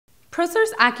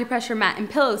ProSource Acupressure Mat and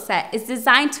Pillow Set is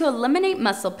designed to eliminate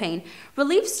muscle pain,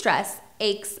 relieve stress,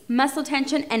 aches, muscle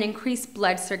tension, and increase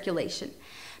blood circulation.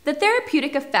 The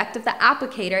therapeutic effect of the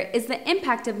applicator is the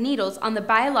impact of needles on the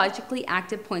biologically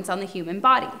active points on the human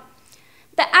body.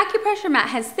 The acupressure mat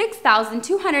has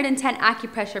 6,210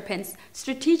 acupressure pins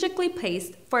strategically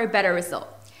placed for a better result.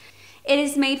 It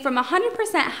is made from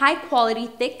 100% high-quality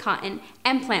thick cotton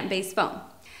and plant-based foam.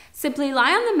 Simply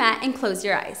lie on the mat and close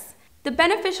your eyes. The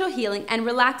beneficial healing and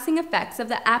relaxing effects of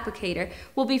the applicator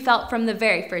will be felt from the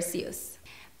very first use.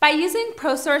 By using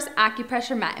ProSource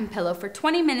Acupressure Mat and Pillow for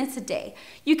 20 minutes a day,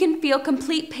 you can feel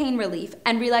complete pain relief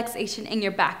and relaxation in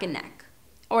your back and neck.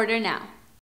 Order now.